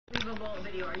unbelievable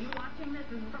video. Are you watching this?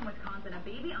 This is from Wisconsin. A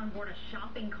baby on board a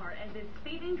shopping cart as it's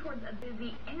speeding towards a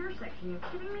busy intersection. You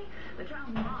kidding me? The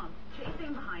child's mom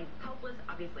chasing behind, helpless,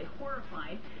 obviously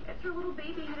horrified. It's her little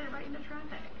baby headed right into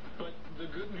traffic. But the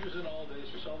good news in all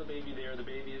this, you saw the baby there. The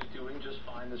baby is doing just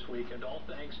fine this weekend, all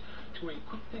thanks to a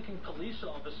quick-thinking police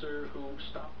officer who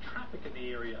stopped traffic in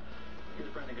the area.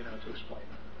 Here's Brendan Gano to explain.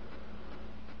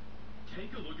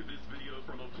 Take a look at this video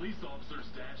from a police officer's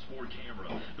dashboard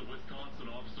camera. The Wisconsin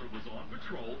officer was on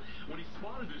patrol when he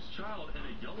spotted his child in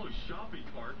a yellow shopping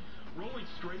cart rolling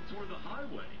straight toward the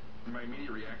highway. My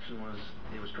immediate reaction was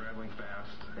it was traveling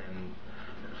fast, and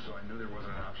so I knew there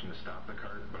wasn't an option to stop the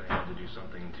cart, but I had to do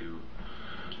something to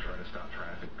try to stop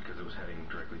traffic because it was heading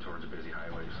directly towards a busy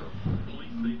highway. So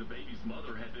police say the baby's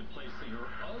mother had been placing her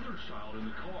other child in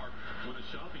the car when the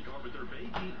shopping cart with their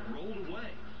baby rolled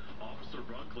away. Officer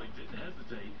Brunkley didn't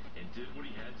hesitate and did what he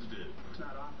had to do. It's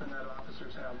not often that officers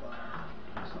have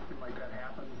something like that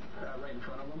happen right in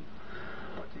front of them.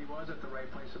 But he was at the right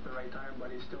place at the right time, but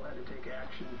he still had to take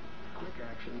action, quick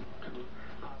action, to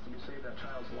possibly save that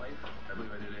child's life. I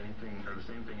believe I did anything, or the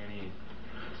same thing any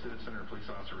citizen or police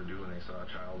officer would do when they saw a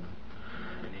child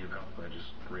in need of help. I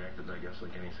just reacted, I guess,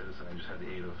 like any citizen. I just had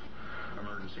the aid of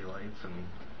emergency lights and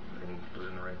was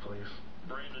in the right place.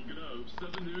 Brandon Gano,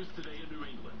 7 News Today in New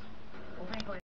England. Well, thankfully.